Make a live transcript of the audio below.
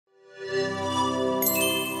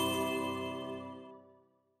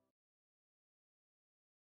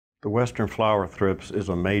The western flower thrips is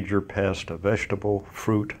a major pest of vegetable,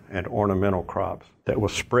 fruit, and ornamental crops that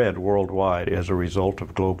was spread worldwide as a result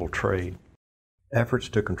of global trade. Efforts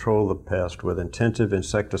to control the pest with intensive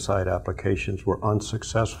insecticide applications were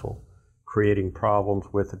unsuccessful, creating problems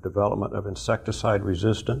with the development of insecticide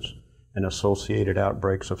resistance and associated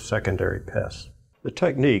outbreaks of secondary pests. The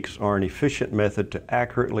techniques are an efficient method to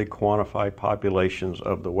accurately quantify populations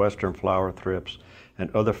of the western flower thrips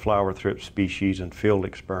and other flower thrip species in field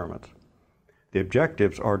experiments. The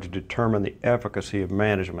objectives are to determine the efficacy of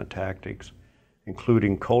management tactics,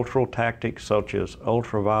 including cultural tactics such as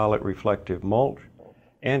ultraviolet reflective mulch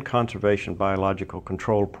and conservation biological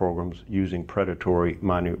control programs using predatory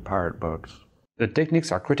minute pirate bugs. The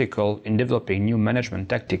techniques are critical in developing new management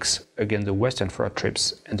tactics against the western flower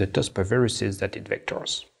thrips and the tospaviruses that it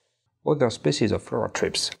vectors. Other species of flower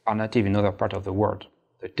thrips are native in other parts of the world.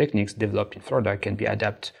 The techniques developed in Florida can be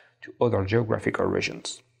adapted to other geographical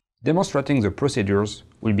regions. Demonstrating the procedures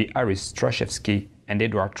will be Orius Strzyzewski and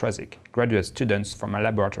Traczyk, graduate students from a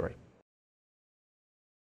laboratory.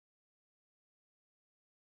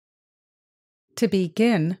 To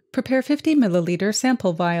begin, prepare 50 milliliter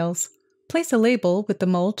sample vials. Place a label with the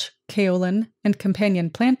mulch, kaolin, and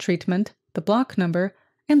companion plant treatment, the block number,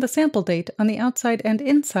 and the sample date on the outside and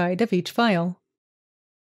inside of each vial.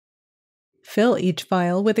 Fill each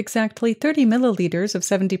vial with exactly 30 milliliters of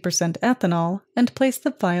 70% ethanol and place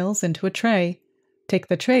the vials into a tray. Take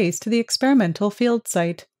the trays to the experimental field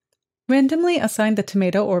site. Randomly assign the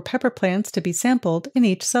tomato or pepper plants to be sampled in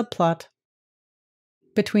each subplot.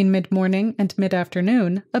 Between mid-morning and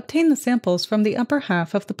mid-afternoon, obtain the samples from the upper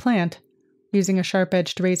half of the plant. Using a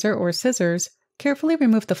sharp-edged razor or scissors, carefully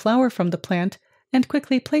remove the flower from the plant and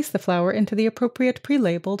quickly place the flower into the appropriate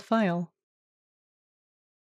pre-labeled vial.